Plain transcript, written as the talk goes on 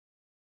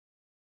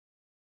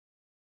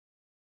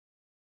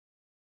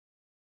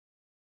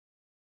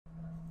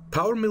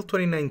PowerMill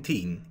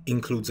 2019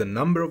 includes a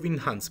number of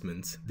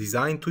enhancements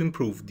designed to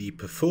improve the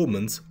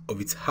performance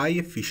of its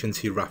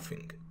high-efficiency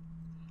roughing.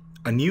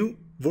 A new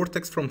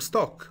Vortex From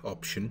Stock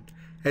option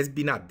has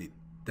been added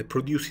that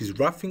produces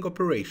roughing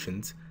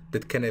operations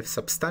that can have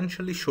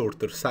substantially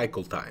shorter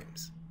cycle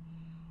times.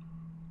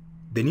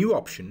 The new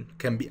option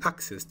can be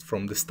accessed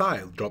from the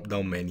Style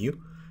drop-down menu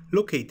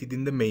located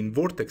in the main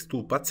Vortex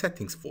Toolpath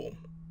settings form.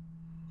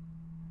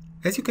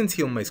 As you can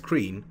see on my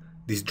screen,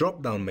 this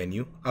drop-down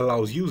menu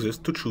allows users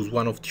to choose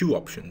one of two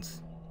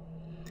options.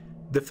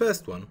 The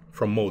first one,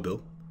 From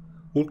Model,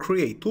 will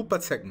create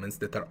toolpath segments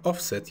that are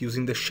offset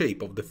using the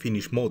shape of the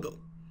finished model.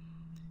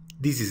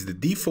 This is the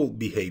default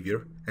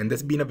behavior and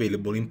has been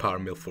available in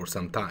PowerMill for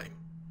some time.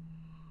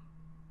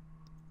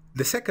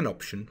 The second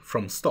option,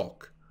 From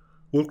Stock,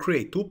 will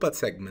create toolpath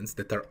segments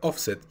that are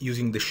offset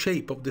using the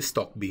shape of the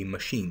stock being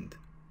machined.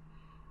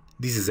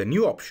 This is a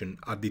new option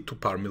added to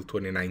PowerMill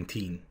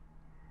 2019.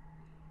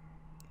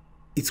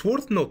 It's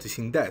worth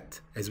noticing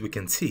that, as we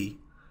can see,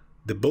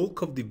 the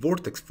bulk of the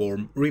vortex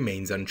form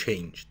remains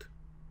unchanged.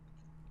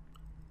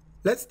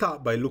 Let's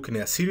start by looking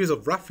at a series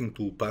of roughing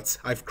toolpaths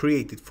I've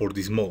created for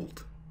this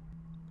mold.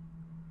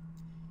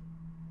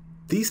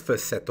 This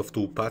first set of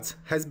toolpaths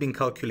has been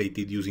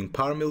calculated using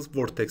PowerMill's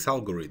Vortex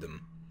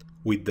algorithm,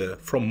 with the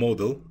From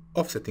Model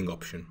offsetting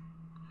option.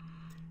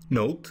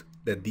 Note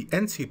that the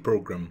NC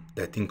program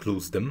that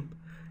includes them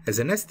has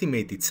an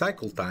estimated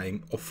cycle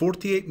time of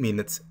 48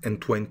 minutes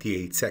and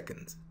 28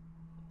 seconds.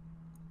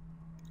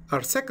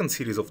 Our second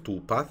series of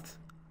toolpaths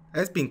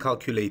has been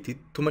calculated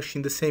to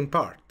machine the same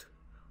part,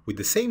 with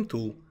the same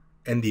tool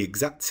and the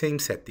exact same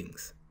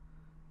settings,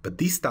 but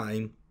this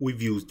time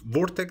we've used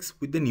Vortex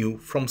with the new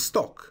From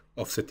Stock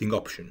offsetting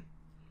option.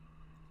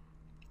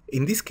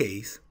 In this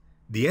case,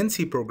 the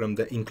NC program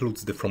that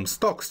includes the From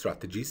Stock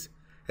strategies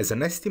has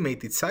an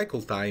estimated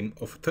cycle time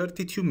of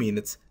 32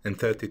 minutes and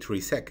 33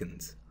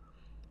 seconds,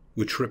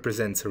 which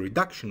represents a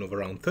reduction of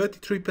around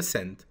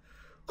 33%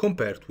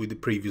 compared with the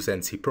previous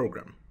NC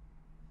program.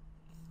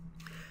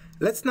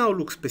 Let's now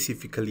look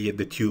specifically at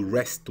the two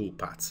rest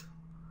toolpaths.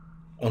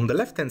 On the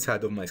left-hand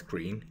side of my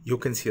screen, you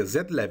can see a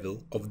Z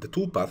level of the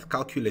toolpath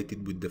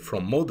calculated with the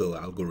From Model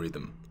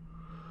algorithm,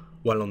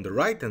 while on the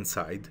right-hand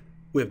side,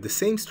 we have the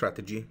same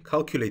strategy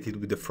calculated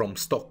with the From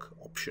Stock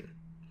option.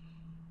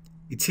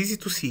 It's easy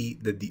to see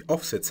that the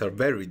offsets are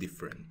very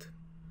different.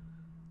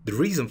 The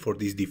reason for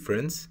this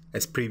difference,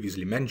 as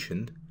previously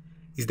mentioned,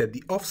 is that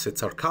the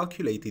offsets are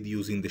calculated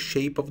using the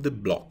shape of the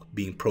block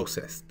being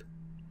processed.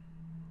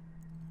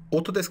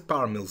 Autodesk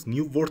PowerMill's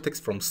new Vortex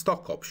From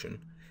Stock option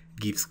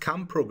gives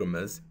CAM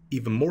programmers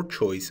even more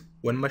choice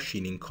when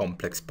machining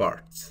complex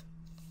parts.